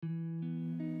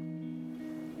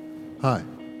Hi,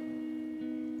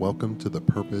 welcome to the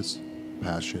Purpose,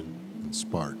 Passion, and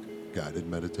Spark guided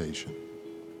meditation.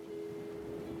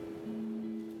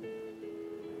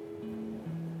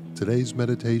 Today's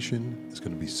meditation is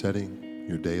going to be setting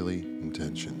your daily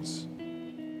intentions.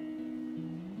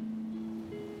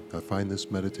 I find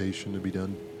this meditation to be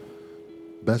done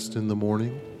best in the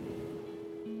morning,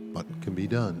 but can be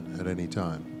done at any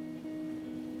time.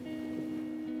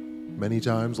 Many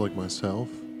times, like myself,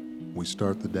 we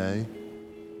start the day.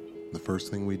 The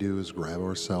first thing we do is grab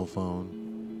our cell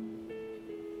phone,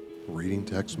 reading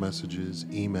text messages,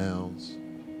 emails,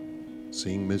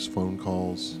 seeing missed phone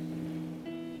calls,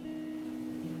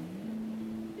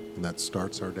 and that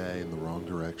starts our day in the wrong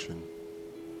direction.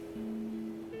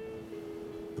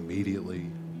 Immediately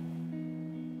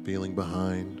feeling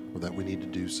behind or that we need to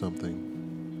do something.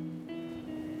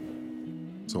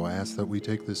 So I ask that we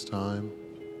take this time,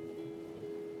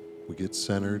 we get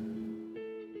centered,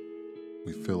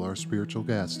 we fill our spiritual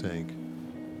gas tank,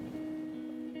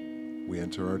 we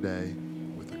enter our day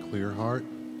with a clear heart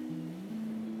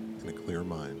and a clear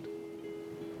mind.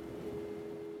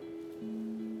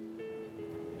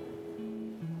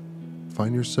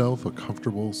 Find yourself a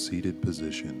comfortable seated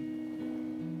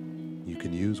position. You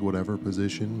can use whatever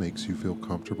position makes you feel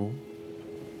comfortable,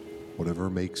 whatever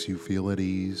makes you feel at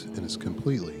ease and is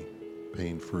completely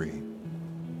pain-free.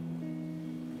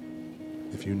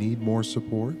 If you need more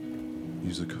support,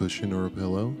 use a cushion or a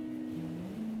pillow.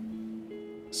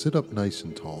 Sit up nice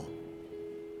and tall.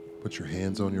 Put your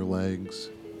hands on your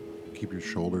legs. Keep your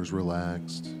shoulders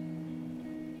relaxed.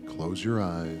 Close your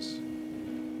eyes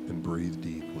and breathe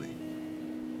deeply.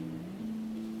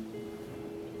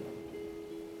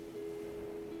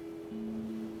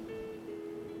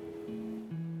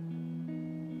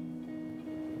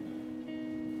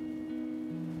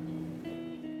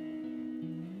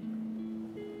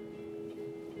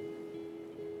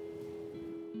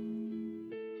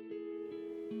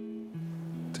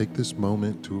 Take this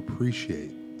moment to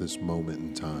appreciate this moment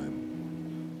in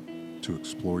time, to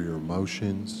explore your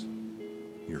emotions,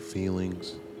 your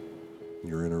feelings,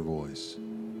 your inner voice.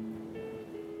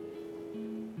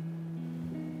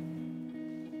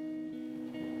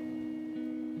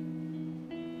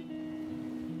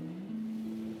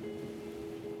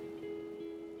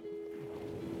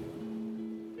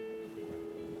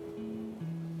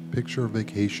 Picture a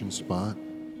vacation spot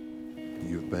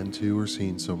you've been to or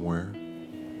seen somewhere.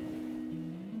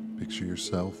 Picture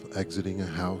yourself exiting a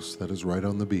house that is right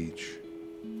on the beach,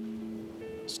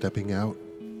 stepping out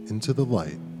into the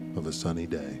light of a sunny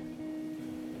day.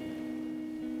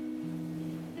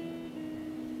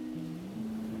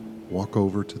 Walk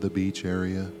over to the beach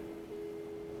area,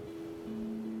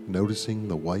 noticing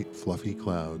the white fluffy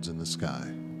clouds in the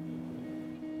sky.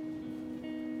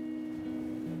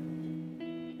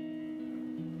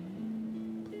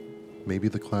 Maybe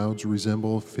the clouds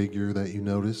resemble a figure that you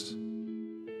notice.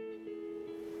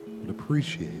 But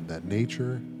appreciate that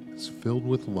nature is filled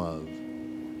with love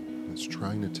and is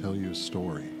trying to tell you a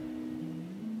story.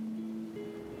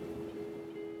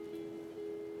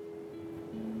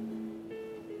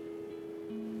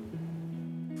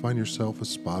 Find yourself a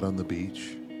spot on the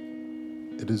beach.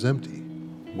 It is empty,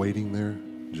 waiting there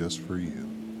just for you.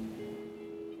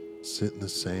 Sit in the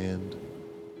sand.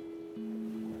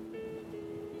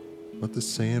 Let the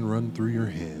sand run through your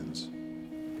hands,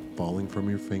 falling from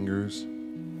your fingers,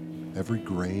 every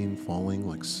grain falling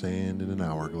like sand in an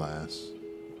hourglass.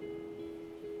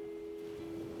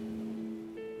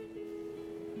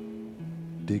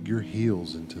 Dig your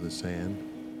heels into the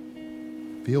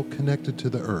sand. Feel connected to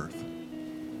the earth,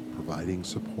 providing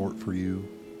support for you,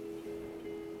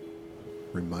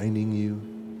 reminding you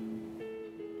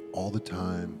all the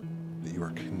time that you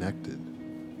are connected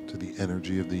to the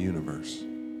energy of the universe.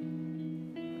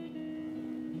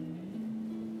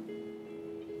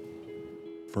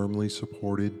 Firmly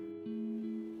supported,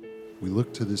 we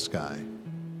look to the sky,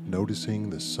 noticing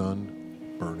the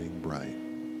sun burning bright.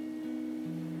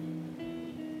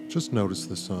 Just notice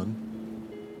the sun,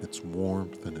 its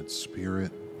warmth and its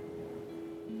spirit.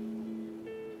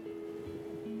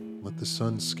 Let the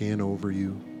sun scan over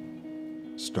you,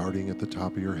 starting at the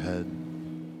top of your head.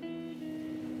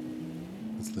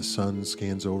 As the sun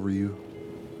scans over you,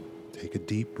 take a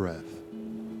deep breath,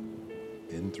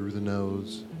 in through the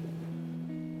nose,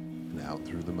 and out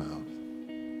through the mouth.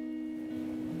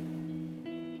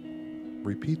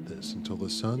 Repeat this until the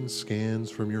sun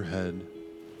scans from your head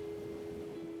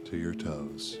to your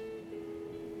toes.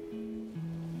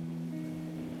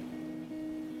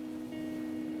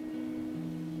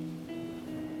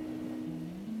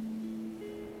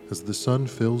 As the sun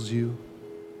fills you,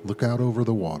 look out over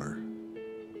the water.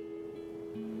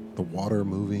 the water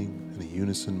moving in a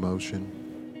unison motion,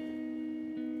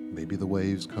 maybe the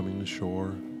waves coming to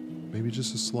shore, maybe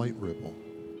just a slight ripple.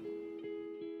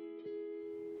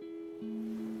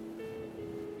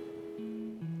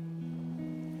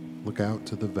 Look out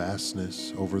to the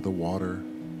vastness over the water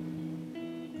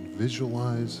and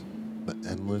visualize the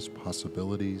endless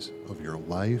possibilities of your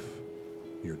life,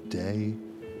 your day,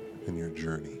 and your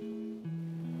journey.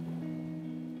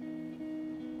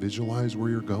 Visualize where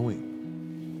you're going.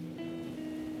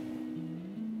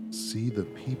 See the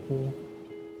people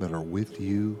that are with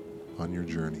you on your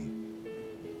journey.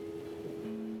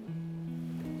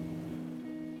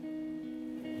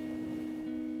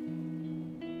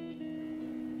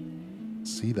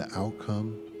 See the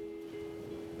outcome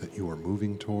that you are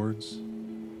moving towards.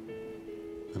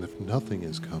 And if nothing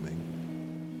is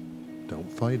coming,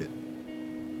 don't fight it.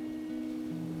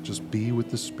 Just be with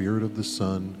the spirit of the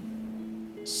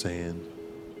sun, sand,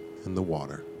 and the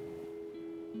water.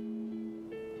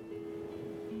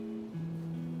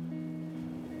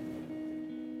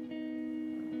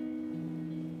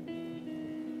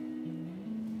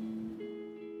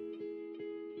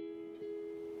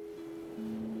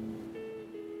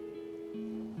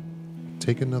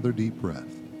 Take another deep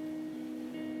breath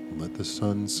and let the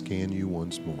sun scan you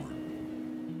once more.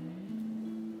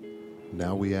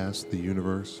 Now we ask the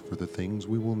universe for the things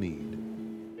we will need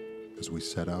as we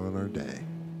set out on our day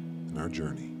and our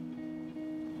journey.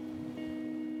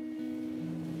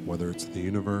 Whether it's the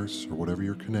universe or whatever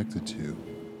you're connected to,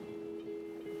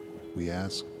 we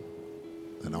ask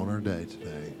that on our day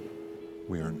today,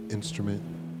 we are an instrument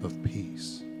of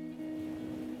peace.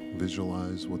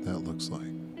 Visualize what that looks like.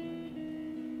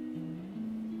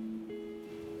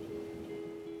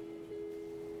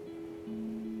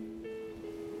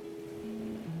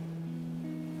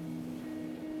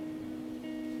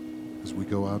 As we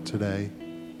go out today,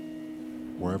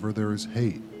 wherever there is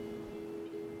hate,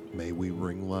 may we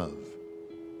bring love.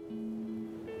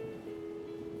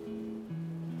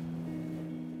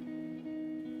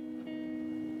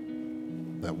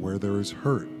 That where there is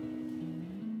hurt,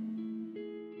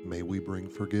 may we bring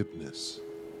forgiveness.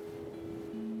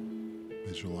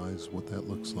 Visualize what that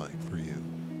looks like for you.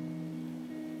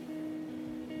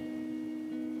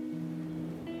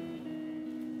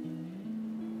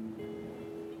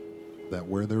 That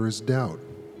where there is doubt,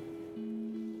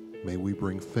 may we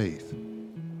bring faith.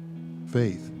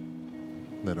 Faith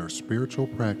that our spiritual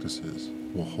practices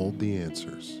will hold the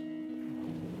answers.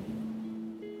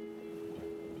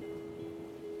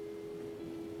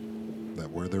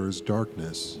 That where there is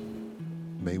darkness,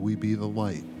 may we be the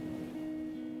light.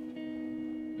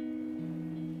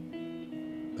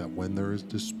 That when there is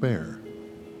despair,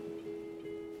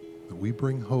 that we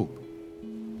bring hope.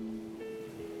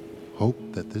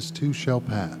 Hope that this too shall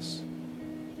pass,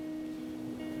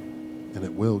 and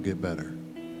it will get better.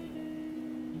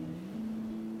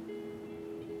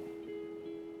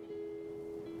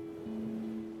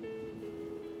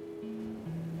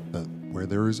 That where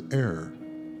there is error,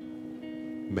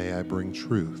 may I bring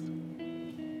truth.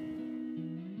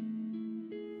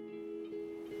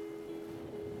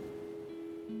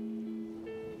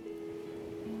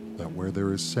 That where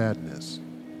there is sadness,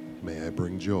 may I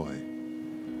bring joy.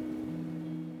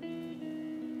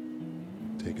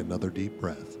 Take another deep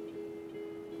breath.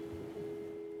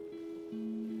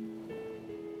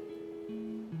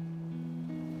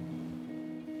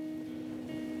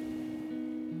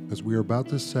 As we are about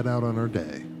to set out on our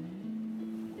day,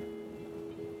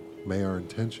 may our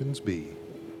intentions be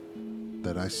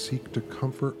that I seek to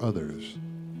comfort others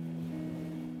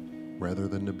rather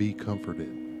than to be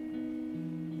comforted.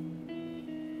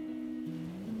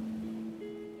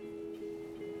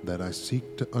 That I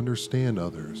seek to understand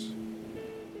others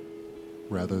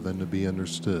rather than to be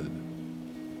understood,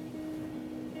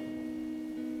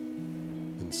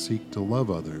 and seek to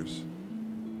love others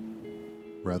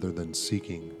rather than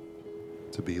seeking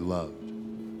to be loved.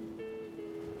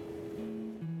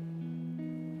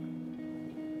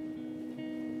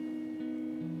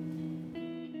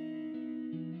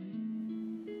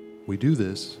 We do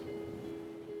this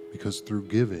because through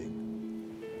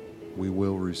giving, we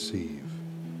will receive.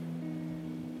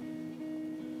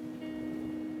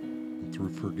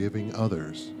 Through forgiving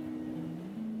others,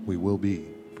 we will be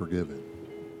forgiven.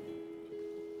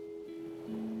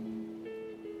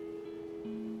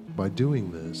 By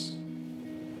doing this,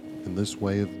 in this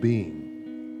way of being,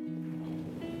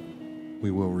 we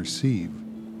will receive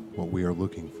what we are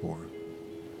looking for.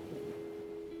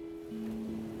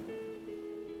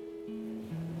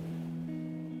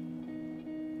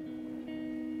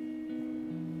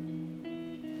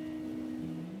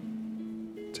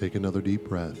 Take another deep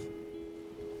breath.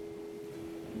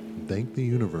 thank the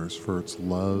universe for its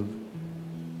love,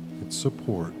 its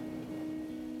support,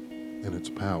 and its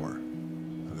power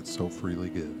that it so freely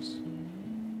gives.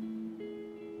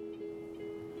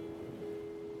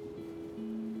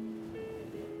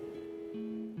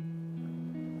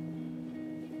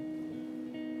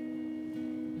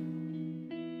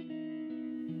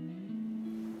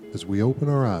 As we open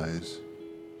our eyes,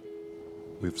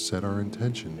 we've set our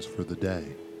intentions for the day.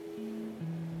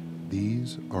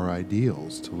 These are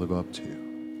ideals to live up to.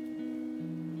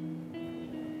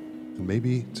 And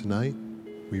maybe tonight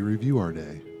we review our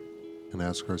day and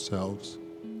ask ourselves,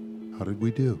 how did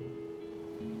we do?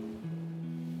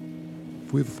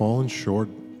 If we've fallen short,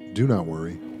 do not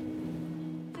worry,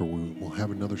 for we will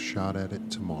have another shot at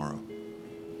it tomorrow.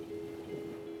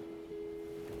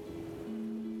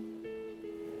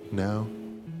 Now,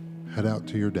 head out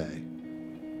to your day,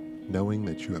 knowing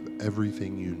that you have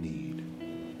everything you need.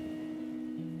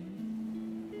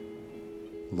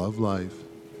 Love life,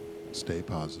 stay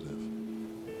positive.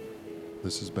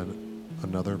 This has been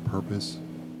another Purpose,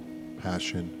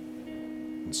 Passion,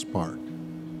 and Spark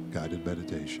guided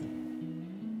meditation.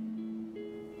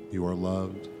 You are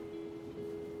loved,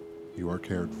 you are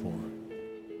cared for,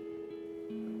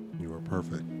 you are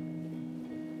perfect.